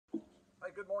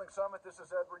Morning Summit. This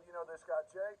is Edward. You know this guy,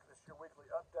 Jake. This is your weekly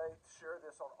update. Share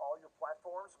this on all your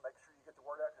platforms. Make sure you get the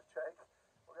word out because, Jake,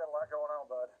 we got a lot going on,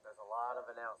 bud. There's a lot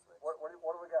of announcements. What do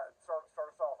we got? Start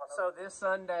us off. So this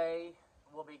Sunday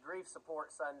will be Grief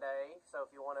Support Sunday. So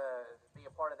if you want to be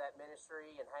a part of that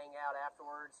ministry and hang out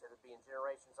afterwards, it'll be in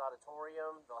Generations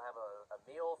Auditorium. They'll have a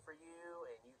meal for you,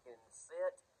 and you can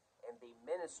sit and be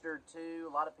ministered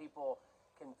to. A lot of people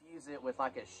confuse it with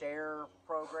like a share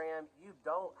program. You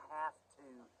don't have to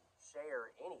share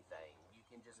anything. You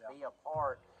can just be a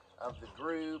part of the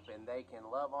group, and they can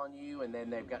love on you, and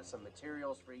then they've got some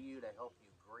materials for you to help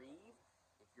you grieve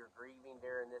if you're grieving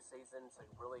during this season. It's a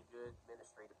really good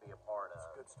ministry to be a part of.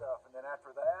 It's good stuff. And then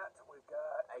after that, we've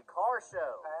got a car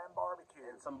show and barbecue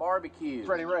and some barbecue.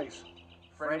 Freddie Ray's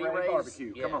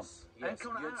barbecue. Yes, Come on. Yes, and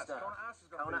Kona good Ice. stuff. Kona Ice is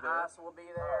going to Kona be there. Ice will be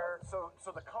there. So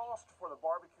the cost for the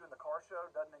barbecue and the car show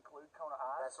doesn't include Kona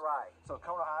Ice. That's right. So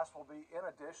Kona Ice will be in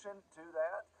addition to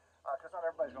that. Because not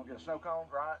everybody's going to get a snow cone,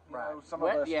 right? You know, some of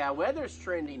us. Yeah, weather's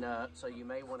trending up, so you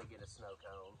may want to get a snow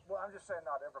cone. Well, I'm just saying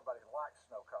not everybody likes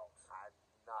snow cones. I've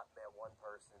not met one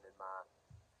person in my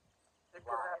It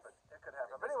could life. happen. It could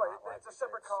happen. It But does anyway, not like it's a a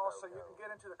separate good cost, so snow you can cone. get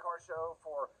into the car show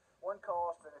for one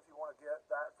cost, and if you want to get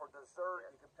that for dessert,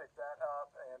 you can pick that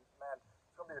up. And man,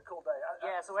 it's going to be a cool day.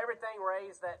 So everything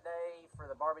raised that day for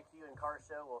the barbecue and car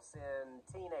show will send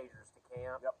teenagers to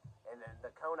camp. Yep. And then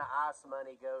the Kona Ice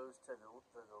money goes to the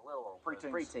little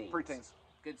Preteens.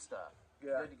 Good stuff.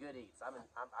 Yeah. Good eats. I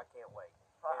can't wait.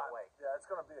 Can't wait. Yeah, it's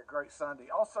going to be a great Sunday.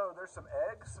 Also, there's some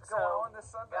eggs going on this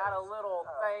Sunday. Got a little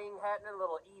thing happening, a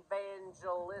little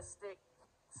evangelistic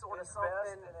sort of something.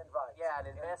 Invest and invite. Yeah, an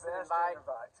invest and invite.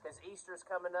 Because Easter's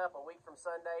coming up a week from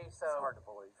Sunday, so it's hard to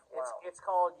believe. Wow. It's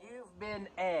called You've Been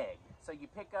Egged. So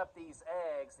you pick up these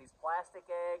eggs, these plastic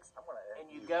eggs, and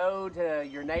you go to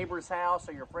your neighbor's house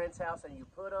or your friend's house, and you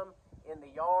put them in the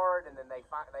yard, and then they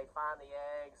find the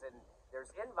eggs, and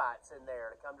there's invites in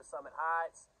there to come to Summit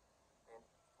Heights and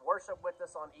worship with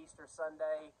us on Easter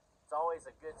Sunday. It's always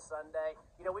a good Sunday.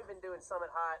 You know, we've been doing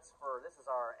Summit Heights this is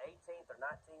our 18th or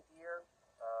 19th year.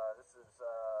 This is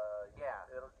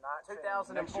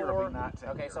 2004. Next year will be 19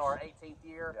 Okay, years. so our 18th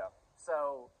year. Yeah.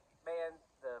 So, man,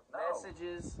 the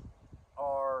messages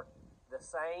are the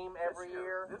same every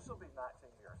year. This will be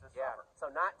 19 years this Yeah. summer. So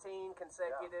 19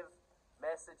 consecutive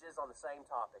messages on the same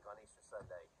topic on Easter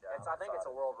Sunday. Yeah, I think it's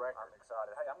a world record. I'm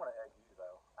excited. Hey, I'm going to egg you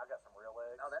though. I got some real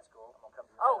eggs. Oh, that's cool. I'm going to come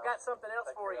to your house. Got something else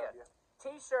Take for care you. of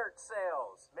T-shirt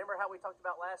sales. Remember how we talked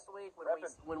about last week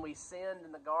when we sinned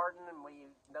in the garden and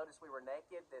we noticed we were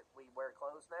naked, that we wear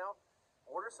clothes now?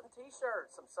 Order some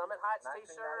T-shirts, some Summit Heights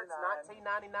T-shirts,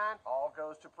 $19.99. All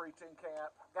goes to preteen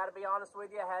camp. Got to be honest with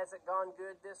you, hasn't gone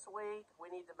good this week. We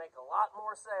need to make a lot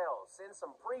more sales. Send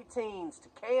some preteens to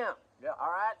camp. Yeah. All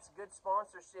right, it's a good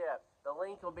sponsorship. The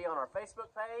link will be on our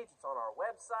Facebook page. It's on our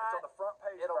website. It's on the front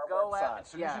page It'll of our go website. out. As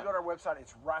soon as you go to our website,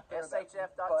 it's right there.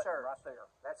 shf.church. Right there.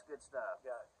 That's good stuff.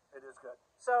 Yeah, it is good.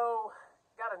 So,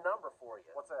 got a number for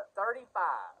you. What's that? 35.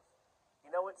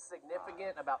 You know what's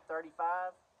significant about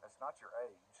 35? That's not your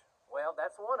age. Well,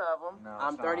 that's one of them. No,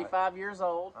 I'm it's 35 years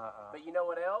old. But you know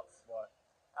what else? What?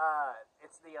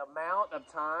 It's the amount of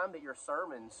time that your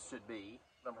sermons should be,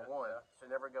 number one.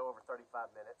 Should never go over 35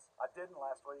 minutes. I didn't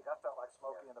last week. I felt like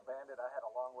Smoky and the Bandit. I had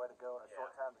a long way to go and a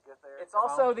short time to get there. It's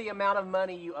also the amount of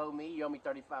money you owe me. You owe me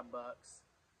 $35.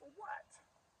 What?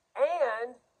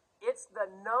 And it's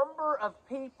the number of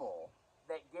people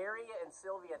that Gary and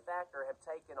Sylvia Thacker have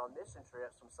taken on mission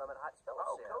trips from Summit Heights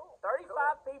Fellowship. Oh, cool.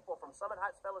 35 people from Summit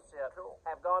Heights Fellowship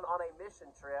have gone on a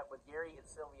mission trip with Gary and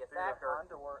Sylvia Thacker.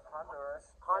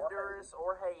 Honduras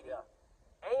or Haiti. Yeah.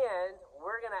 And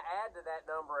we're going to add to that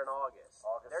number in August.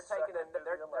 They're taking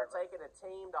a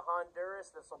team to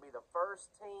Honduras. This will be the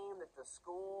first team that the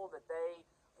school that they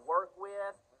work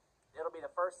with. It'll be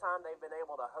the first time they've been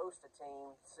able to host a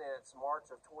team since March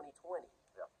of 2020.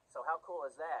 Yeah. So how cool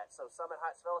is that? So Summit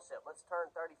Heights Fellowship, let's turn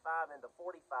 35 into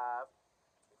 45.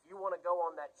 If you want to go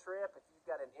on that trip, if you've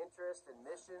got an interest in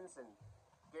missions, and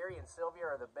Gary and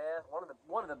Sylvia are the best, one of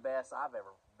the best I've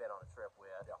ever been on a trip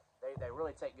with. Yeah. They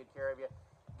really take good care of you.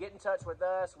 Get in touch with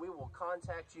us. We will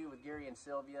contact you with Gary and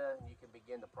Sylvia, and you can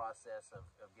begin the process of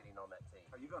getting on that team.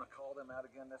 Are you going to call them out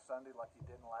again this Sunday like you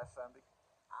did last Sunday?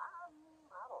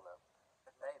 I don't know.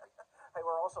 Maybe. Hey,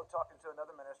 we're also talking to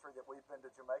another ministry that we've been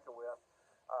to Jamaica with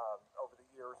over the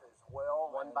years as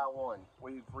well. One by one.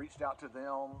 We've reached out to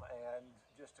them and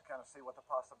just to kind of see what the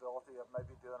possibility of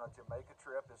maybe doing a Jamaica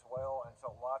trip as well. And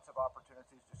so lots of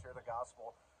opportunities to share the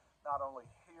gospel, not only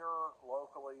here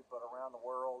locally, but around the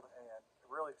world. And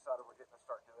really excited we're getting to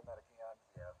start doing that again.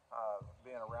 Yeah.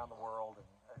 Being around the world, and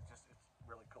it's a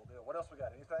really cool deal. What else we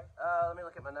got? Anything? Let me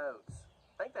look at my notes.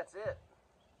 I think that's it.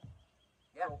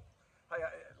 Yeah. Cool. Hey,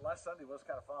 last Sunday was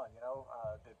kind of fun, you know.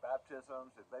 Did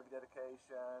baptisms, did baby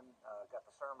dedication, got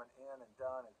the sermon in and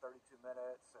done in 32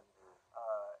 minutes, and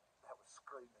that was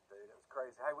screaming, dude. It was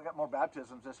crazy. Hey, we got more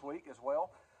baptisms this week as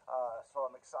well, so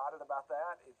I'm excited about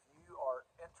that. If you are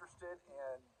interested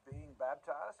in being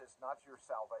baptized, it's not your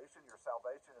salvation. Your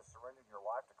salvation is surrendering your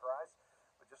life to Christ.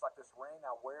 But just like this ring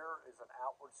I wear is an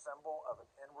outward symbol of an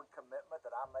inward commitment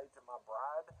that I made to my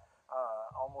bride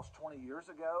almost 20 years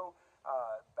ago,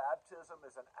 baptism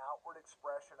is an outward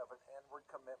expression of an inward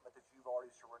commitment that you've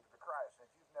already surrendered to Christ. And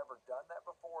if you've never done that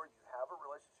before, you have a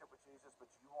relationship with Jesus,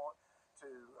 but you want to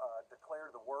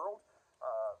declare to the world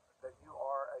that you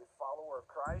are a follower of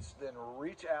Christ, then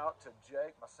reach out to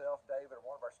Jake, myself, David, or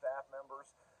one of our staff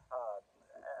members,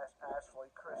 Ashley,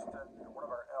 Kristen, one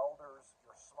of our elders,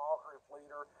 your small group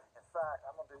leader. In fact,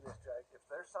 I'm going to do this, Jake. If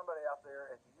there's somebody out there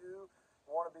and you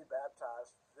want to be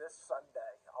baptized this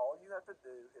Sunday, all you have to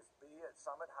do is be at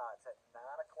Summit Heights at 9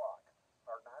 o'clock,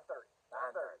 or 9:30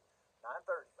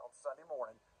 on Sunday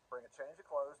morning. Bring a change of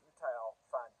clothes and a towel.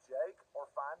 Find Jake or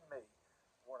find me.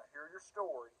 We want to hear your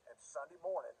story, and Sunday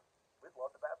morning, we'd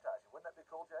love to baptize you. Wouldn't that be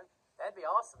cool, Jake? That'd be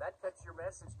awesome. That cuts your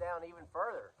message down even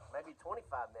further. Maybe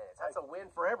 25 minutes. That's a win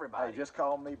for everybody. Hey, just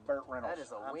call me Burt Reynolds. That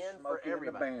is a I'm win for Smoky and the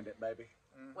everybody. Bandit, baby.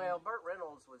 Mm-hmm. Well, Burt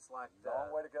Reynolds was like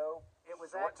long way to go. It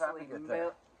was Short time actually to get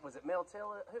there. was it Mel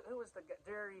Tilla? Who was the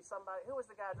Jerry? Somebody? Who was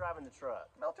the guy driving the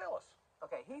truck? Mel, tell us.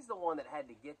 Okay, he's the one that had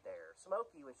to get there.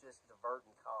 Smoky was just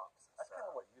diverting cops. That's kind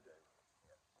of what you do.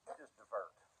 You just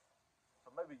divert.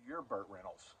 So maybe you're Burt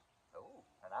Reynolds. Oh,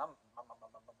 And I'm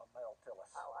Mel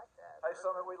Tillis. I like that. Hey,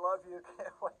 Summit, we love you.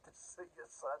 Can't wait to see you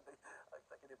Sunday. I don't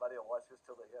think anybody will watch this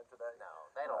till the end today. No,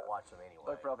 they don't watch them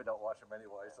anyway. They probably don't watch them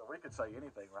anyway, so we could say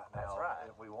anything right now. That's right.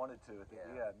 If we wanted to at the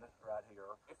end, right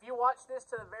here. If you watch this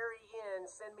to the very end,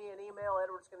 send me an email.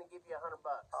 Edward's going to give you $100.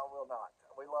 I will not.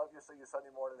 We love you. See you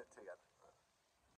Sunday morning at 10.